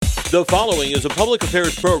The following is a public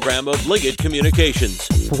affairs program of Liggett Communications.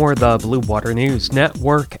 For the Blue Water News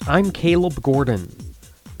Network, I'm Caleb Gordon.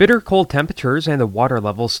 Bitter cold temperatures and a water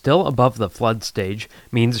level still above the flood stage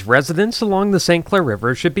means residents along the St. Clair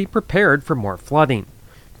River should be prepared for more flooding.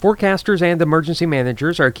 Forecasters and emergency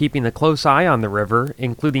managers are keeping a close eye on the river,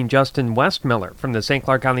 including Justin Westmiller from the St.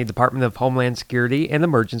 Clair County Department of Homeland Security and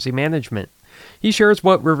Emergency Management. He shares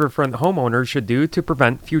what riverfront homeowners should do to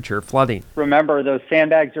prevent future flooding. Remember, those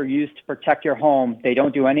sandbags are used to protect your home. They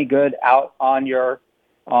don't do any good out on your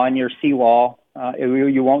seawall.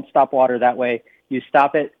 You won't stop water that way. You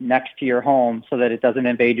stop it next to your home so that it doesn't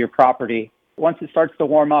invade your property. Once it starts to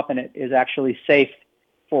warm up and it is actually safe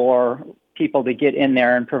for people to get in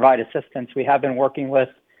there and provide assistance, we have been working with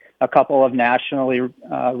a couple of nationally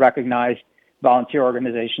recognized volunteer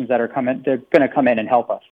organizations that are going to come in and help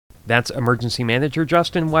us. That's Emergency Manager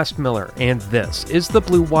Justin Westmiller, and this is the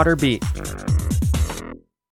Blue Water Beat.